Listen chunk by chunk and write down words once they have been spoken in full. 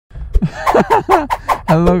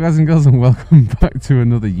Hello guys and girls, and welcome back to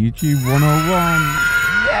another YouTube 101.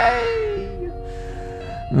 Yay!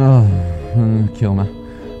 Oh, kill me.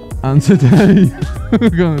 And today we're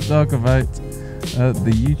going to talk about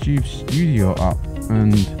the YouTube Studio app,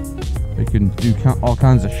 and you can do all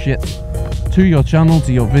kinds of shit to your channel,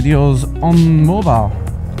 to your videos on mobile.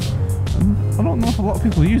 And I don't know if a lot of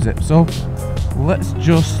people use it, so let's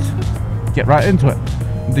just get right into it.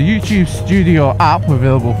 The YouTube Studio app,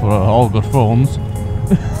 available for all good phones,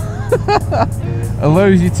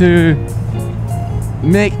 allows you to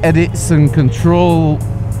make edits and control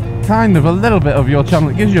kind of a little bit of your channel.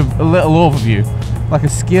 It gives you a little overview, like a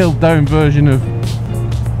scaled down version of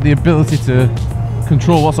the ability to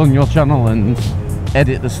control what's on your channel and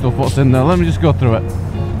edit the stuff what's in there. Let me just go through it.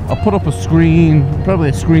 I'll put up a screen, probably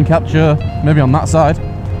a screen capture, maybe on that side.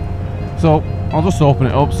 So I'll just open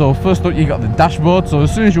it up. So first up, you got the dashboard. So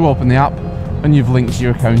as soon as you open the app and you've linked to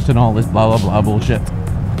your account and all this blah blah blah bullshit,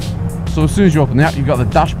 so as soon as you open the app, you've got the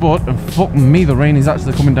dashboard, and fuck me, the rain is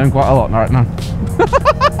actually coming down quite a lot right now.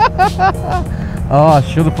 Oh, I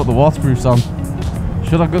should have put the waterproofs on.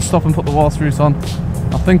 Should I go stop and put the waterproofs on?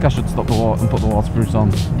 I think I should stop and put the waterproofs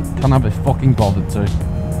on. Can I be fucking bothered to?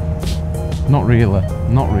 Not really.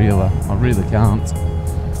 Not really. I really can't.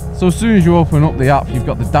 So as soon as you open up the app, you've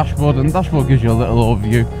got the dashboard, and the dashboard gives you a little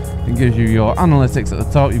overview. It gives you your analytics at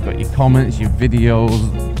the top. You've got your comments, your videos,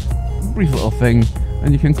 brief little thing,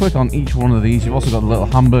 and you can click on each one of these. You've also got a little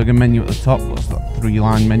hamburger menu at the top. That's that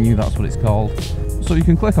 3-line menu, that's what it's called. So you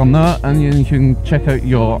can click on that and you can check out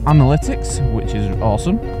your analytics, which is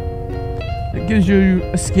awesome. It gives you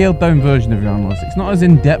a scaled down version of your analytics, not as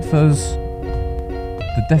in depth as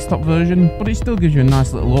the desktop version, but it still gives you a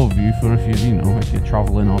nice little overview for if you're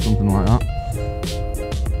traveling or something like that.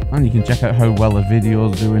 And you can check out how well a video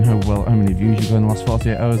is doing, how many views you've got in the last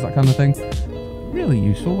 48 hours, that kind of thing. Really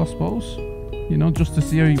useful, I suppose. You know, just to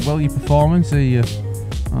see how well you're performing. Say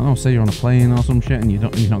I don't know, say you're on a plane or some shit and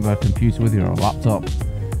you've not got a computer with you or a laptop.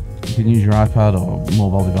 You can use your iPad or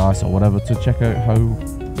mobile device or whatever to check out how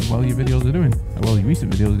well your videos are doing, how well your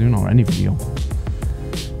recent videos are doing, or any video.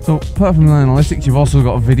 So apart from the analytics, you've also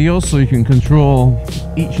got videos, so you can control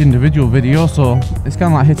each individual video. So it's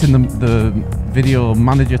kind of like hitting the video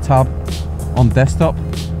manager tab on desktop,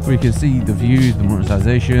 where you can see the views, the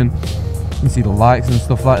monetization, you can see the likes and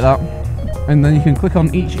stuff like that. And then you can click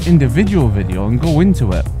on each individual video and go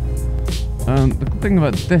into it. And the good thing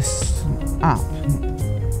about this app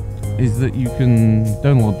is that you can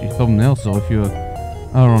download your thumbnail. So if you're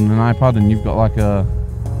on an iPad and you've got like a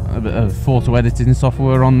bit of photo editing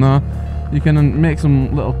software on there, you can make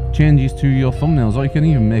some little changes to your thumbnails, or you can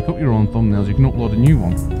even make up your own thumbnails. You can upload a new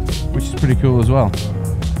one, which is pretty cool as well.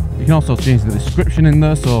 You can also change the description in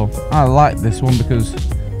there. So I like this one because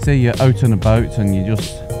say you're out and about and you're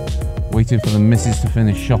just waiting for the missus to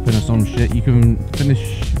finish shopping or some shit, you can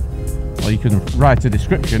you can write a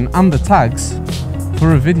description and the tags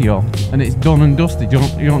for a video, and it's done and dusted. You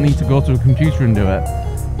don't need to go to a computer and do it.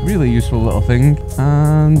 Really useful little thing.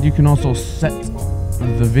 And you can also set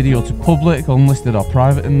the video to public, unlisted or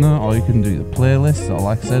private in there, or you can do the playlist, or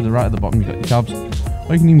like I said, right at the bottom you've got your tabs,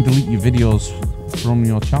 or you can even delete your videos from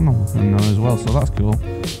your channel in there as well, so that's cool.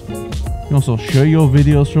 You can also share your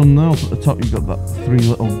videos from there. Up at the top you've got that 3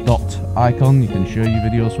 little dot icon. You can share your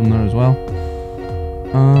videos from there as well.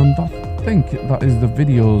 And I think that is the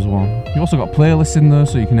videos one. You also got playlists in there,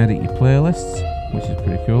 so you can edit your playlists, which is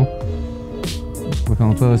pretty cool. Just click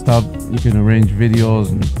on the playlist tab, you can arrange videos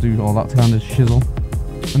and do all that kind of shizzle.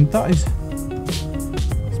 And that's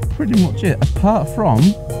pretty much it. Apart from,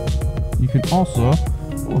 you can also...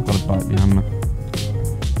 Oh, I've got a bike behind me.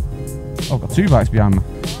 Oh, I've got 2 bikes behind me.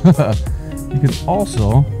 You can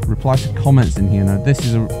also reply to comments in here. Now this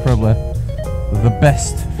is probably the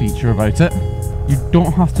best feature about it. You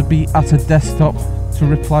don't have to be at a desktop to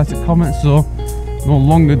reply to comments, so no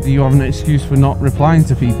longer do you have an excuse for not replying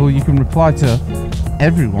to people. You can reply to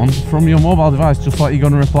everyone from your mobile device, just like you're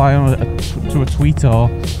going to reply to a tweet or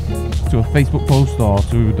to a Facebook post or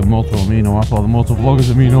to the Moto Amino app or the Moto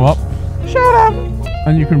Vloggers Amino app. Shut up!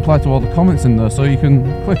 And you can reply to all the comments in there, so you can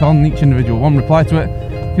click on each individual one, reply to it.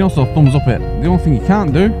 You can also thumbs up it. The only thing you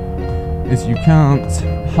can't do is you can't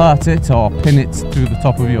heart it or pin it to the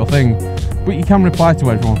top of your thing, but you can reply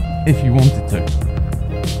to everyone if you wanted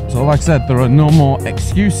to. So like I said, there are no more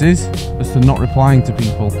excuses as to not replying to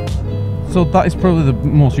people. So that is probably the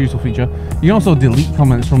most useful feature. You can also delete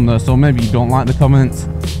comments from there, so maybe you don't like the comments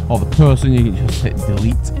or the person, you can just hit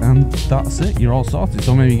delete and that's it, you're all sorted.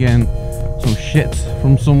 So maybe you're getting some shit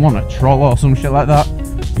from someone, a troll or some shit like that,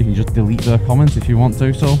 you can just delete their comments if you want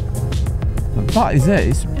to. So that is it.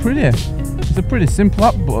 It's pretty It's a pretty simple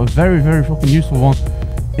app, but a very, very fucking useful one.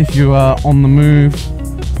 If you are on the move,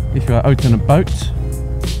 if you are out and about,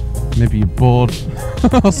 maybe you're bored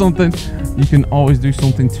or something, you can always do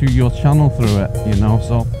something to your channel through it, you know.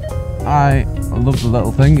 So I love the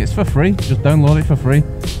little thing. It's for free. Just download it for free.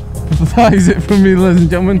 That is it from me, ladies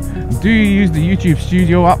and gentlemen. Do you use the YouTube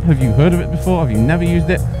Studio app? Have you heard of it before? Have you never used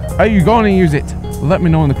it? Are you going to use it? Let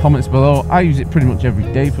me know in the comments below. I use it pretty much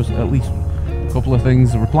every day for at least a couple of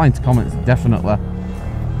things. Replying to comments, definitely.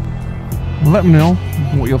 Let me know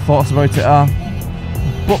what your thoughts about it are.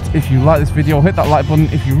 But if you like this video, hit that like button.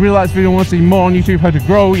 If you really like this video and want to see more on YouTube, how to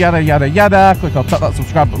grow, yada yada yada, click or tap that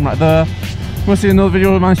subscribe button right there. If you want to see another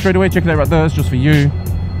video of mine straight away, check it out right there. It's just for you.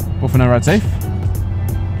 But for now, ride safe.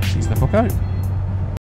 Peace the fuck out.